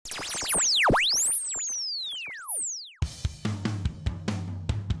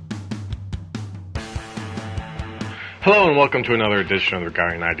Hello and welcome to another edition of the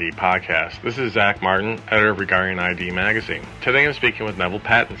Regarding ID podcast. This is Zach Martin, editor of Regarding ID magazine. Today I'm speaking with Neville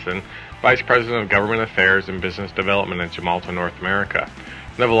Pattinson, Vice President of Government Affairs and Business Development at Gemalto North America.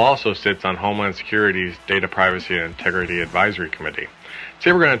 Neville also sits on Homeland Security's Data Privacy and Integrity Advisory Committee.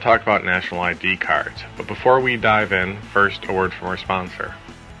 Today we're going to talk about national ID cards, but before we dive in, first a word from our sponsor.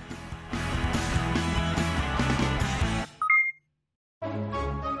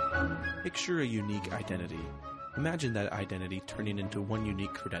 Picture a unique identity. Imagine that identity turning into one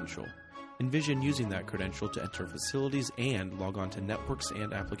unique credential. Envision using that credential to enter facilities and log on to networks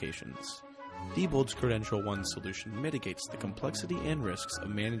and applications. Diebold's Credential One solution mitigates the complexity and risks of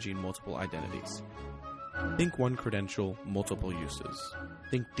managing multiple identities. Think one credential, multiple uses.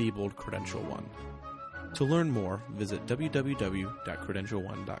 Think Diebold Credential One. To learn more, visit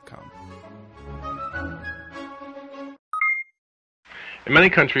www.credentialone.com. In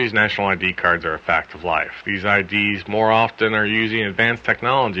many countries, national ID cards are a fact of life. These IDs more often are using advanced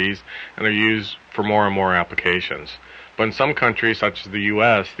technologies and are used for more and more applications. But in some countries, such as the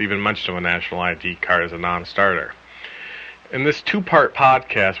U.S., even mention of a national ID card is a non-starter. In this two-part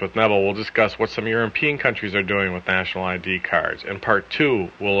podcast with Neville, we'll discuss what some European countries are doing with national ID cards. In part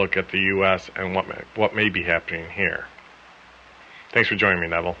two, we'll look at the U.S. and what may be happening here. Thanks for joining me,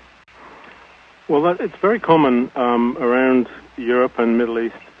 Neville. Well, it's very common around Europe and Middle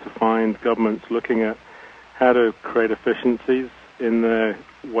East to find governments looking at how to create efficiencies in the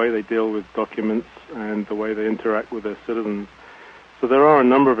way they deal with documents and the way they interact with their citizens. So there are a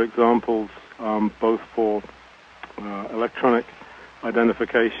number of examples, both for electronic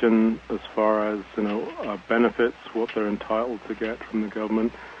identification as far as benefits, what they're entitled to get from the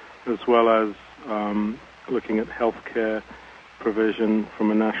government, as well as looking at healthcare provision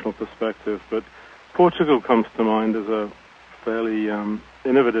from a national perspective. But Portugal comes to mind as a fairly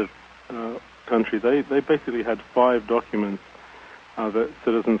innovative country. They basically had 5 documents that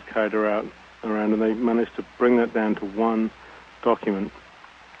citizens carried around, and they managed to bring that down to one document.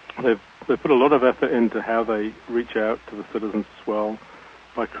 They put a lot of effort into how they reach out to the citizens as well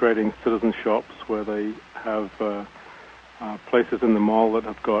by creating citizen shops where they have places in the mall that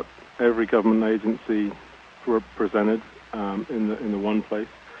have got every government agency represented in the one place,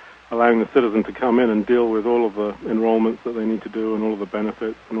 allowing the citizen to come in and deal with all of the enrollments that they need to do and all of the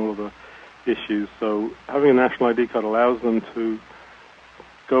benefits and all of the issues. So having a national ID card allows them to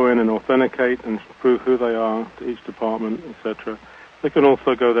go in and authenticate and prove who they are to each department, etc. They can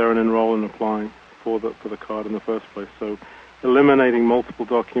also go there and enroll and apply for the card in the first place. So eliminating multiple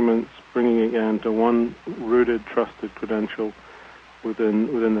documents, bringing it down to one rooted, trusted credential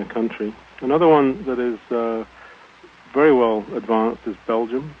within their country. Another one that is very well advanced is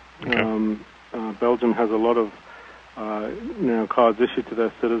Belgium. Okay. Belgium has a lot of cards issued to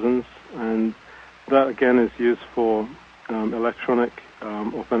their citizens, and that again is used for electronic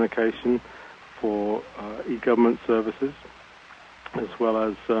authentication for e-government services, as well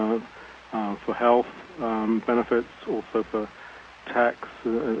as for health benefits, also for tax,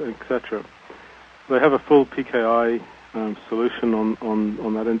 etc. They have a full PKI solution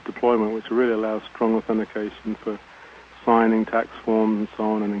on that deployment, which really allows strong authentication for signing tax forms and so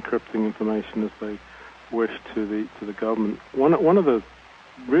on, and encrypting information as they wish to the government. One of the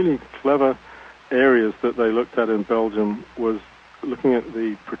really clever areas that they looked at in Belgium was looking at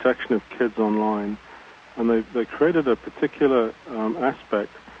the protection of kids online, and they created a particular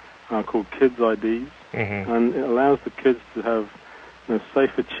aspect called Kids IDs, and it allows the kids to have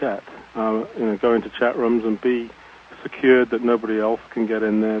safer chat, go into chat rooms and be secured that nobody else can get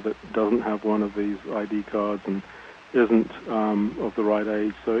in there that doesn't have one of these ID cards and isn't of the right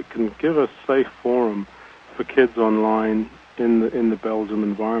age. So it can give a safe forum for kids online in the Belgium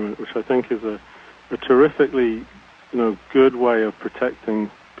environment, which I think is a terrifically good way of protecting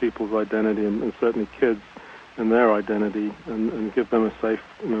people's identity and certainly kids and their identity, and give them a safe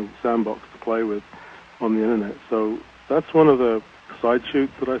sandbox to play with on the internet. So that's one of the side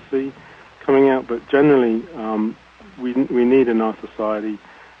shoots that I see coming out. But generally, we need in our society,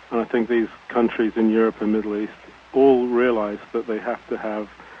 and I think these countries in Europe and Middle East all realize that they have to have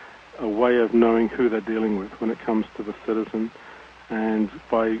a way of knowing who they're dealing with when it comes to the citizen, and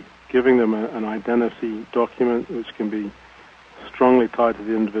by giving them an identity document which can be strongly tied to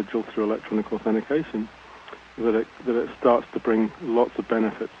the individual through electronic authentication, that it starts to bring lots of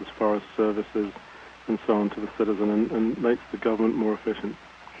benefits as far as services and so on to the citizen, and makes the government more efficient.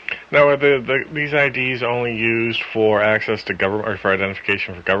 Now, are these IDs only used for access to government, or for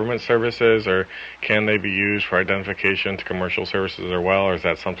identification for government services, or can they be used for identification to commercial services as well, or is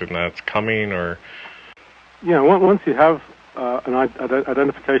that something that's coming? Or once you have an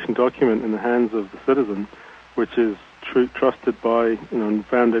identification document in the hands of the citizen, which is trusted by, and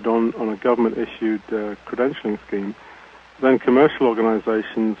founded on a government-issued credentialing scheme, then commercial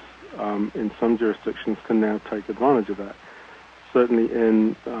organizations in some jurisdictions can now take advantage of that. Certainly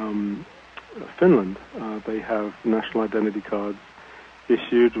in Finland, they have national identity cards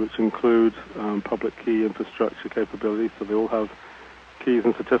issued, which include public key infrastructure capabilities, so they all have keys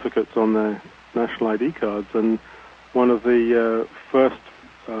and certificates on their national ID cards. And one of the first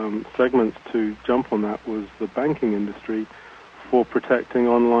segments to jump on that was the banking industry for protecting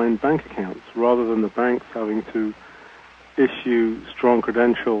online bank accounts. Rather than the banks having to issue strong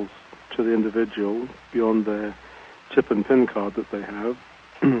credentials to the individual beyond their chip and PIN card that they have,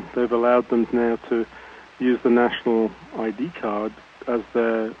 they've allowed them now to use the national ID card as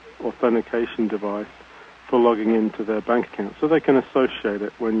their authentication device for logging into their bank account. So they can associate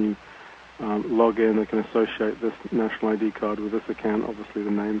it when you log in. They can associate this national ID card with this account. Obviously,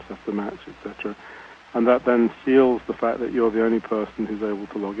 the names have to match, etc. And that then seals the fact that you're the only person who's able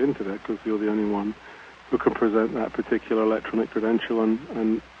to log into that, because you're the only one who can present that particular electronic credential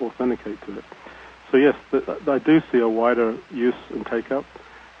and authenticate to it. So yes, I do see a wider use and take-up,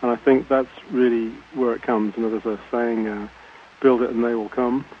 and I think that's really where it comes. You know, there's a saying, build it and they will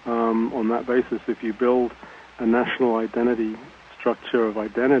come. On that basis, if you build a national identity structure of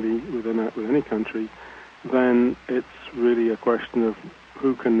identity within any country, then it's really a question of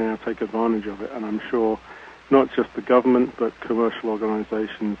who can now take advantage of it. And I'm sure not just the government, but commercial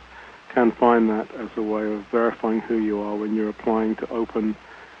organizations can find that as a way of verifying who you are when you're applying to open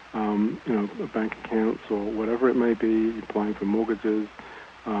bank accounts or whatever it may be, applying for mortgages,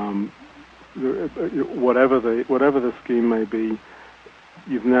 whatever the scheme may be.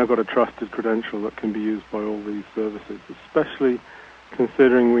 You've now got a trusted credential that can be used by all these services, especially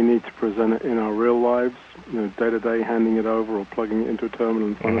considering we need to present it in our real lives, day-to-day, handing it over or plugging it into a terminal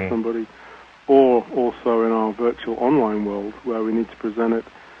in front of somebody, or also in our virtual online world where we need to present it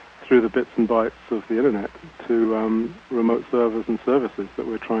through the bits and bytes of the internet to remote servers and services that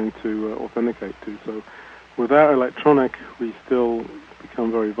we're trying to authenticate to. So without electronic, we still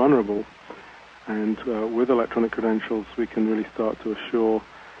become very vulnerable. And with electronic credentials, we can really start to assure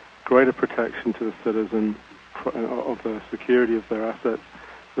greater protection to the citizen of the security of their assets,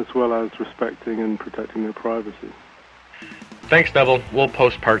 as well as respecting and protecting their privacy. Thanks, Neville. We'll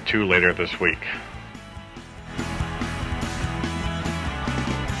post part 2 later this week.